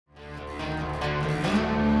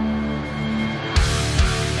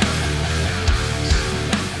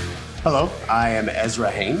Hello, I am Ezra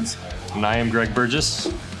Haynes. And I am Greg Burgess.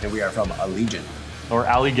 And we are from Allegaeon. Or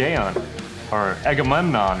Allegaeon. Or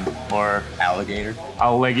Agamemnon. Or Alligator.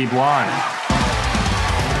 Allegaeon Blonde.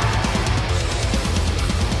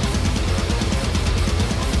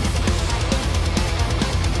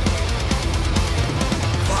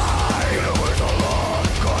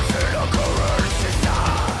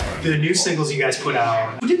 The new singles you guys put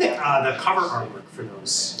out, who did the cover artwork for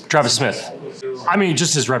those? Travis Smith. I mean,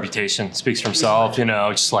 just his reputation speaks for himself, you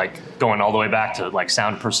know, just like going all the way back to like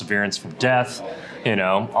Sound of Perseverance from Death, you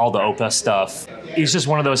know, all the Opeth stuff. He's just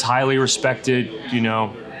one of those highly respected, you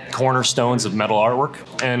know, cornerstones of metal artwork.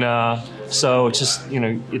 And so it's just, you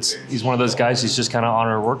know, he's one of those guys he's just kind of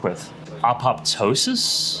honored to work with.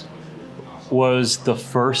 Apoptosis was the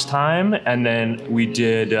first time, and then we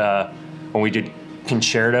did, when we did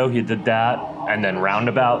Concerto, he did that, and then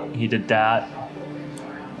Roundabout, he did that,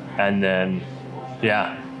 and then,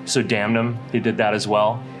 yeah, so Damnum, he did that as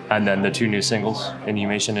well, and then the two new singles,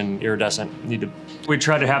 Inhumation and Iridescent. We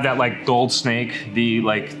tried to have that like gold snake,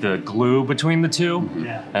 the glue between the two,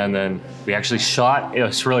 yeah. And then we actually shot. It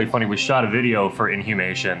was really funny. We shot a video for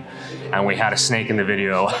Inhumation, and we had a snake in the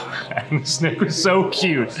video, and the snake was so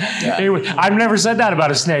cute. Yeah. I've never said that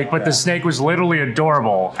about a snake, but the snake was literally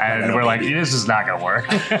adorable, and we're like, this is not gonna work.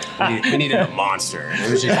 we needed a monster.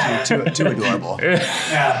 It was just too adorable.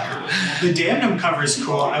 Yeah, the Damnum cover is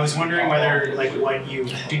cool. I was wondering whether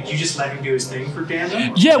did you just let him do his thing for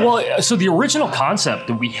Damnum? Yeah, well, so the original concept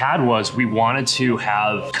that we had was we wanted to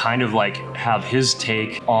have his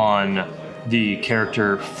take on the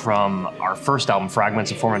character from our first album,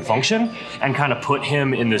 Fragments of Form and Function, and kind of put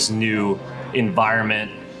him in this new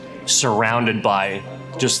environment surrounded by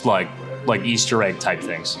just like Easter egg type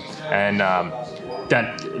things. And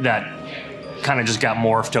that kind of just got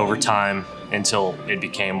morphed over time until it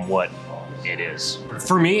became what it is.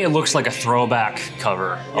 For me, it looks like a throwback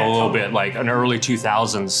cover, a little bit like an early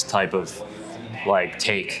 2000s type of like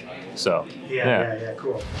take. So yeah,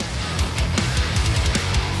 cool.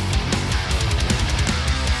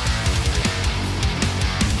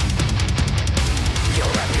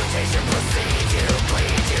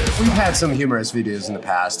 We've had some humorous videos in the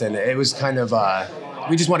past, and it was kind of,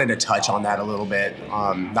 we just wanted to touch on that a little bit.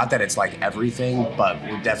 Not that it's like everything, but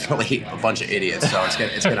we're definitely a bunch of idiots, so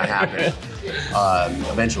it's gonna happen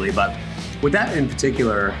eventually. But with that in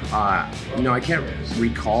particular, you know, I can't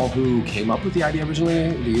recall who came up with the idea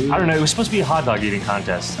originally. Do you? I don't know. It was supposed to be a hot dog eating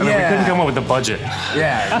contest. I mean, we couldn't come up with the budget.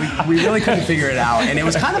 Yeah, we really couldn't figure it out, and it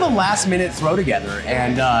was kind of a last minute throw together.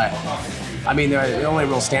 And I mean, the only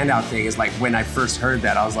real standout thing is like when I first heard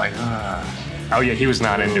that, I was like, oh yeah, he was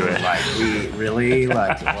not into it. Like, really?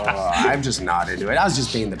 Like, I'm just not into it. I was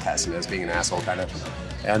just being the pessimist, being an asshole kind of.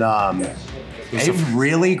 And it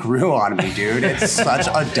really grew on me, dude. It's such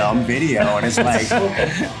a dumb video, and it's like,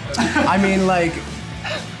 I mean, like,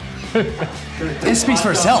 it speaks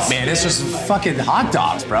for itself, man. It's just fucking hot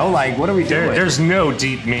dogs, bro. Like, what are we doing? There's no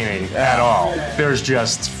deep meaning at all. There's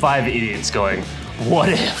just 5 idiots going, what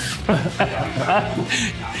if?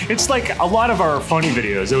 It's like a lot of our funny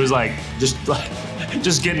videos. It was like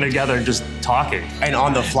just getting together and just talking. And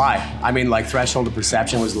on the fly. I mean, like Threshold of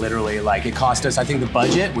Perception was literally like, it cost us, I think the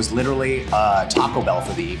budget was literally Taco Bell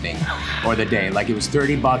for the evening or the day. Like it was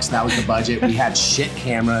 $30, that was the budget. We had shit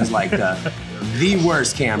cameras, like the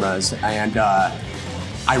worst cameras. And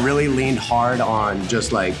I really leaned hard on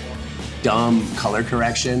just like dumb color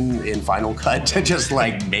correction in Final Cut to just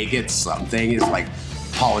like make it something. It's like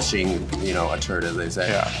polishing, you know, a turd, as they say.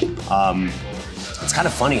 Yeah. It's kind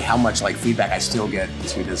of funny how much like feedback I still get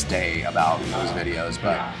to this day about those videos,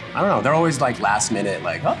 but I don't know. They're always like last minute,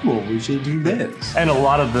 like, oh, well, we should do this. And a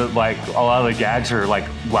lot of the gags are like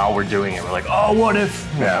while we're doing it, we're like, oh, what if?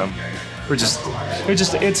 Yeah.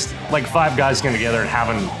 It's like 5 guys getting together and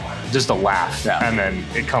having just a laugh, and then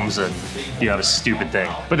it comes in, you have a stupid thing.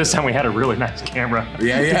 But this time we had a really nice camera.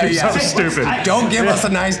 Yeah. So stupid. Don't give us a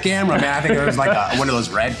nice camera, man. I think it was like one of those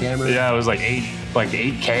red cameras. Yeah, it was like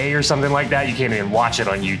 8K or something like that. You can't even watch it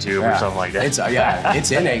on YouTube or something like that.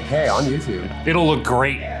 It's in 8K on YouTube. It'll look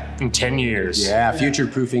great in 10 years. Yeah,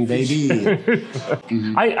 future-proofing, baby.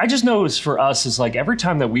 Mm-hmm. I just noticed for us, it's like every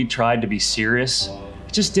time that we tried to be serious,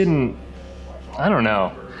 it just didn't, I don't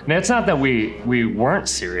know. Now, it's not that we weren't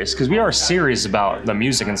serious, because we are serious about the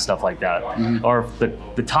music and stuff like that. Mm-hmm. Or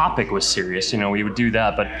if the topic was serious, you know, we would do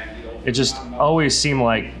that, but it just always seemed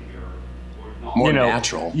like more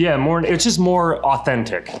natural. Yeah, it's just more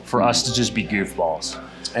authentic for us to just be goofballs.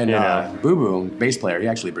 And Boo Boo, bass player, he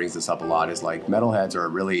actually brings this up a lot, is like metalheads are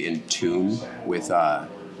really in tune with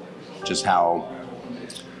just how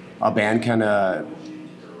a band kind of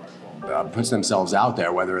puts themselves out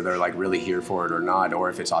there, whether they're like really here for it or not, or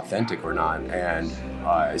if it's authentic or not. And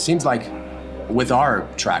it seems like with our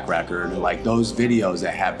track record, like those videos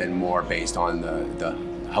that have been more based on the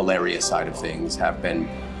hilarious side of things have been,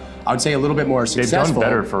 I would say, a little bit more successful. They've done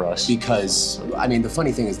better for us. Because, I mean, the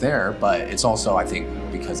funny thing is there, but it's also, I think,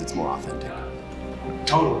 because it's more authentic.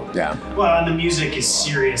 Totally. Yeah. Well, and the music is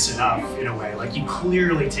serious enough in a way. Like, you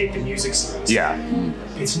clearly take the music seriously. Yeah.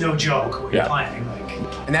 It's no joke what you're playing. Like,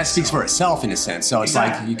 and that speaks for itself in a sense. So it's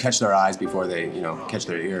exactly. like you catch their eyes before they, you know, catch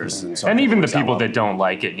their ears. And, so and even the people that don't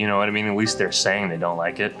like it, you know what I mean? At least they're saying they don't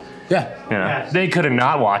like it. Yeah. You know? Yeah. They could have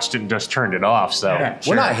not watched it and just turned it off. So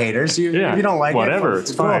We're not haters. If you don't like whatever, it,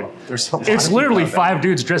 it's fine. It's literally 5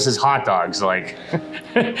 dudes dressed as hot dogs. Like,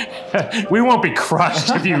 we won't be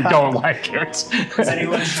crushed if you don't like it. Has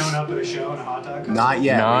anyone shown up at a show in a hot dog? Not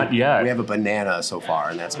yet. Not yet. We have a banana so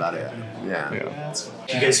far, and that's about it. Yeah.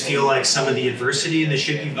 Do you guys feel like some of the adversity and the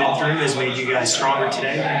shit you've been through has made you guys stronger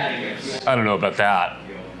today? I don't know about that,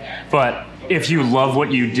 but if you love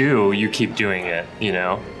what you do, you keep doing it. You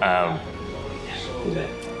know,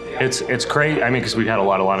 it's crazy. I mean, because we've had a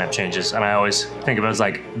lot of lineup changes, and I always think of it as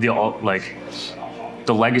like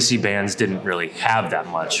the legacy bands didn't really have that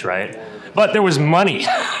much, right? But there was money.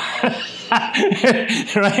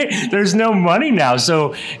 Right? There's no money now,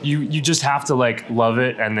 so you just have to like love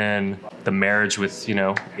it, and then the marriage with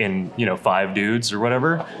 5 dudes or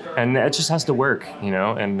whatever, and it just has to work, you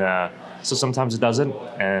know. And so sometimes it doesn't,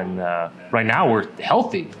 and right now we're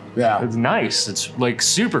healthy. Yeah, it's nice. It's like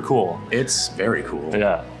super cool. It's very cool.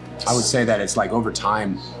 Yeah, I would say that it's like over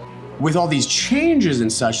time, with all these changes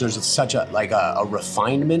and such, there's such a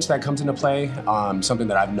refinement that comes into play. Something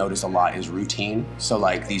that I've noticed a lot is routine. So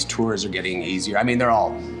like these tours are getting easier. I mean, they're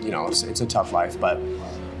all, you know, it's a tough life, but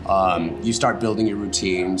you start building your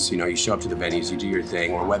routines. You know, you show up to the venues, you do your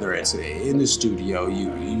thing, or whether it's in the studio,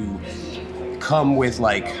 you come with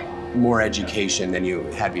like more education than you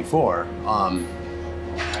had before.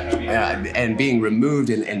 And being removed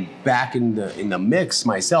and back in the mix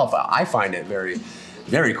myself, I find it very,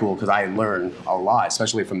 very cool because I learn a lot,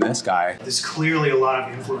 especially from this guy. There's clearly a lot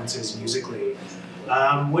of influences musically.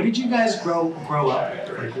 What did you guys grow up?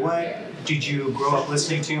 Like, what did you grow up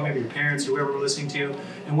listening to? Maybe your parents, whoever were listening to,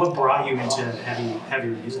 and what brought you into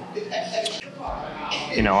heavier music?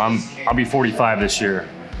 You know, I'll be 45 this year,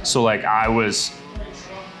 so like I was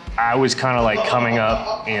kind of like coming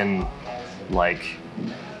up in like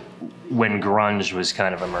when grunge was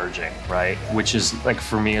kind of emerging, right? Which is like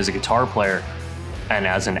for me as a guitar player and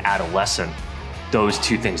as an adolescent, those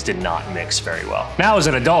two things did not mix very well. Now as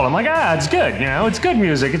an adult, I'm like, it's good, you know, it's good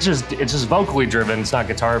music. It's just vocally driven. It's not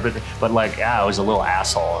guitar, but like, I was a little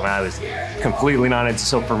asshole and I was completely not into.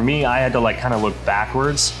 So for me, I had to like kind of look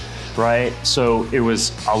backwards, right? So it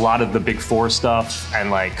was a lot of the Big Four stuff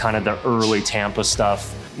and like kind of the early Tampa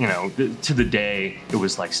stuff. You know, to the day, it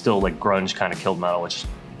was like still like grunge kind of killed metal, which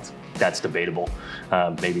that's debatable.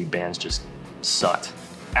 Maybe bands just sucked.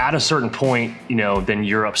 At a certain point, you know, then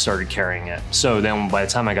Europe started carrying it. So then by the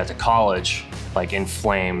time I got to college, like In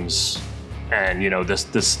Flames and, you know,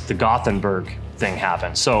 the Gothenburg thing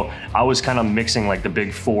happened. So I was kind of mixing like the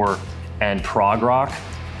Big Four and prog rock,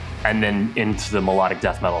 and then into the melodic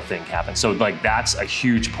death metal thing happened. So like that's a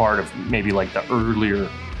huge part of maybe like the earlier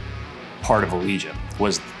part of Allegaeon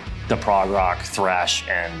was the prog rock, thrash,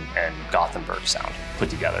 and Gothenburg sound put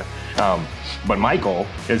together. But Michael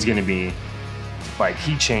is gonna be, like,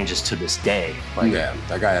 he changes to this day. Like, yeah,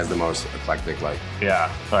 that guy has the most eclectic, like.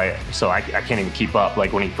 Yeah, like, so I can't even keep up.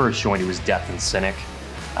 Like when he first joined, he was death and cynic,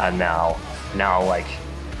 and now like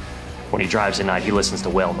when he drives at night, he listens to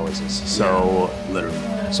whale noises. So yeah,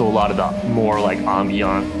 literally. So a lot of the more like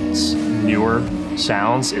ambient, newer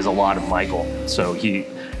sounds is a lot of Michael. So he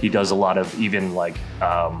does a lot of even like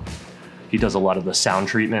he does a lot of the sound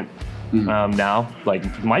treatment. Now,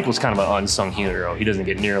 like Michael's kind of an unsung hero. He doesn't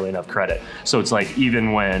get nearly enough credit. So it's like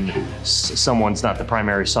even when someone's not the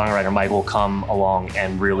primary songwriter, Michael will come along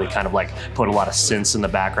and really kind of like put a lot of synths in the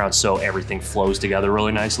background so everything flows together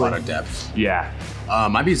really nicely. A lot of depth. Yeah.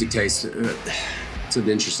 My music taste, it's an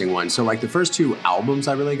interesting one. So like the first 2 albums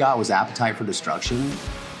I really got was Appetite for Destruction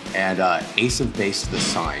and Ace of Base to the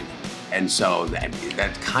Sign. And so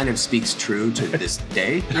that kind of speaks true to this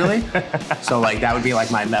day, really. So like that would be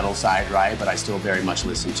like my metal side, right? But I still very much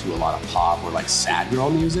listen to a lot of pop or like sad girl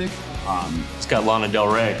music. It's got Lana Del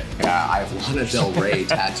Rey. Yeah, I have Lana Del Rey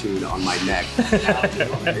tattooed on my neck.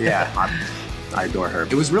 Yeah, I adore her.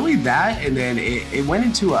 It was really that, and then it went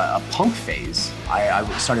into a punk phase. I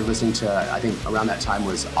started listening to, I think around that time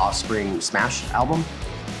was Offspring Smash album.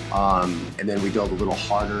 And then we dove a little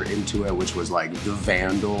harder into it, which was like the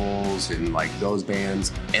Vandals and like those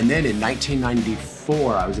bands. And then in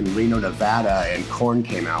 1994, I was in Reno, Nevada, and Korn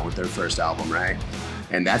came out with their first album, right?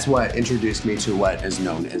 And that's what introduced me to what is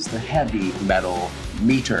known as the heavy metal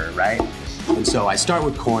meter, right? And so I start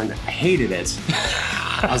with Korn. I hated it.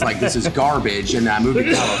 I was like, this is garbage. And I moved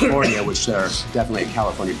to California, which they're definitely a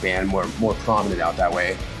California band, more prominent out that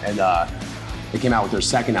way. And they came out with their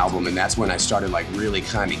second album, and that's when I started like really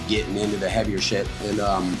kind of getting into the heavier shit. And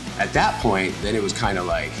at that point, then it was kind of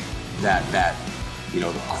like that, you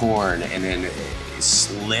know, the Korn, and then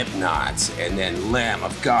Slipknot, and then Lamb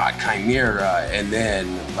of God, Chimera, and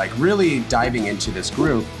then like really diving into this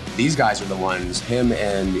group. These guys are the ones, him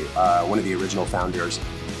and one of the original founders,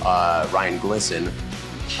 Ryan Glisson,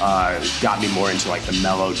 got me more into like the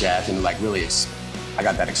mellow death, and like really I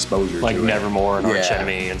got that exposure like to Nevermore and Yeah. Arch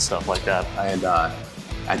Enemy and stuff like that. And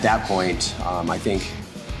at that point, I think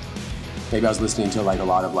maybe I was listening to like a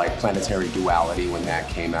lot of like Planetary Duality when that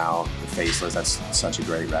came out, The Faceless. That's such a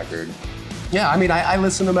great record. Yeah, I mean, I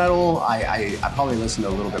listen to metal. I probably listen to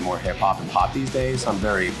a little bit more hip hop and pop these days. I'm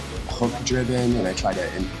very hook driven, and I try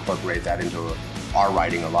to incorporate that into our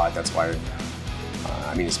writing a lot. That's why,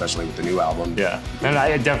 I mean, especially with the new album. Yeah, and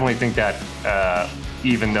I definitely think that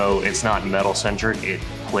even though it's not metal centric, it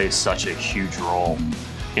plays such a huge role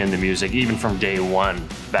in the music, even from day one,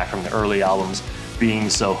 back from the early albums, being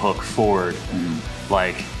so hook forward,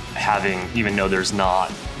 like having, even though there's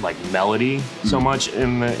not like melody so much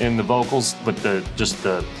in the vocals, but the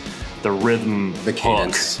rhythm, The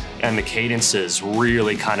cadence. hook, and the cadences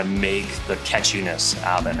really kind of make the catchiness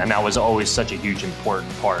out of it. And that was always such a huge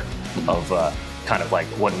important part of kind of like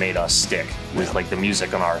what made us stick with like the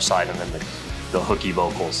music on our side, and then the hooky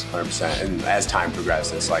vocals. 100%. And as time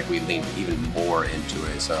progressed, it's like we leaned even more into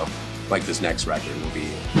it. So like this next record will be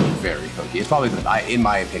very hooky. It's probably, in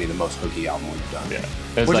my opinion, the most hooky album we've done. Yeah.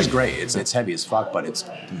 Which like, is great. It's heavy as fuck, but it's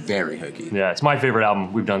very hooky. Yeah, it's my favorite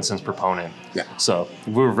album we've done since Proponent. Yeah. So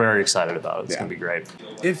we're very excited about it. It's Yeah. gonna be great.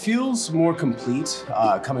 It feels more complete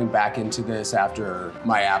coming back into this after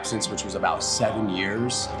my absence, which was about 7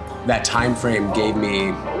 years. That time frame gave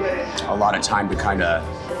me a lot of time to kind of,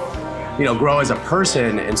 you know, grow as a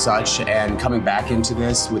person and such, and coming back into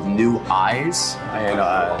this with new eyes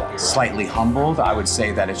and slightly humbled. I would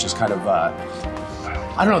say that it's just kind of,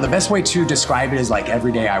 I don't know, the best way to describe it is like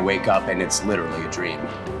every day I wake up and it's literally a dream.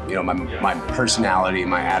 You know, my personality,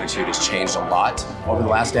 my attitude has changed a lot over the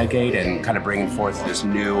last decade, and kind of bringing forth this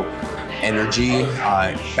new energy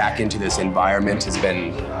back into this environment has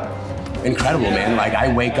been incredible, man. Like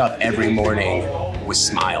I wake up every morning with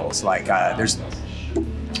smiles. Like I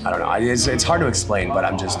don't know, it's hard to explain, but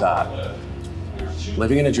I'm just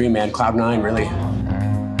living in a dream, man. Cloud9, really.